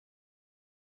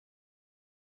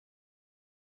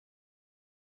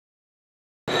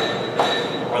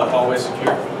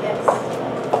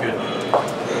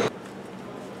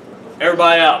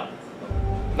Everybody out.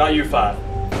 Not you five.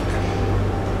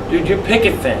 Dude, you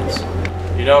picket fence.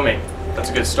 You know me. That's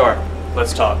a good start.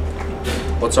 Let's talk.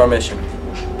 What's our mission?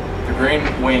 The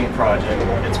Green Wing Project.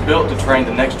 It's built to train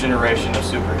the next generation of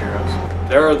superheroes.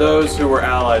 There are those who were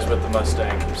allies with the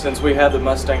Mustang. Since we have the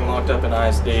Mustang locked up in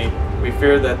ISD, we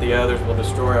fear that the others will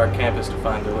destroy our campus to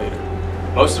find their leader.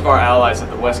 Most of our allies at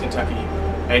the West Kentucky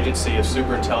Agency of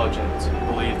Superintelligence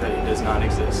believe that he does not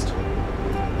exist.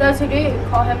 Those who do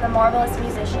call him the marvelous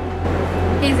musician.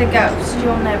 He's a ghost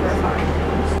you'll never find.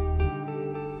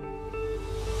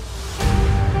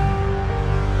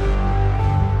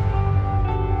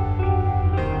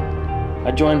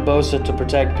 I joined BOSA to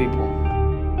protect people.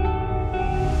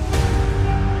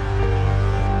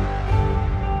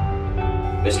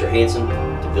 Mr. Hanson,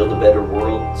 to build a better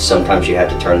world, sometimes you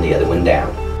have to turn the other one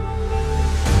down.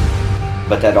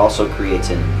 But that also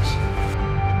creates enemies.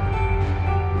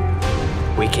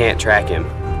 We can't track him.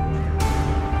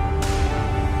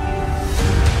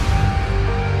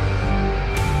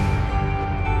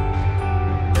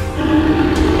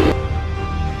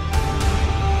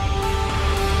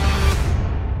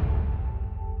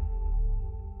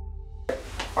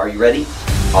 Are you ready?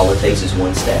 All it takes is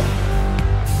one step.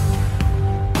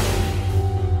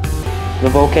 The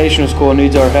vocational school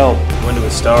needs our help. When do we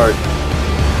start?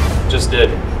 Just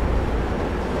did.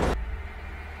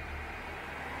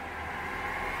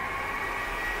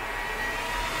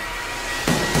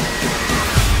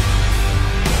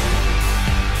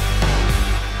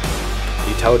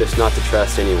 You told us not to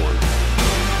trust anyone.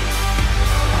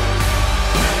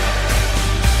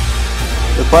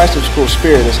 The price of school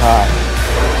spirit is high.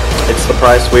 It's the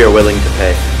price we are willing to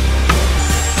pay.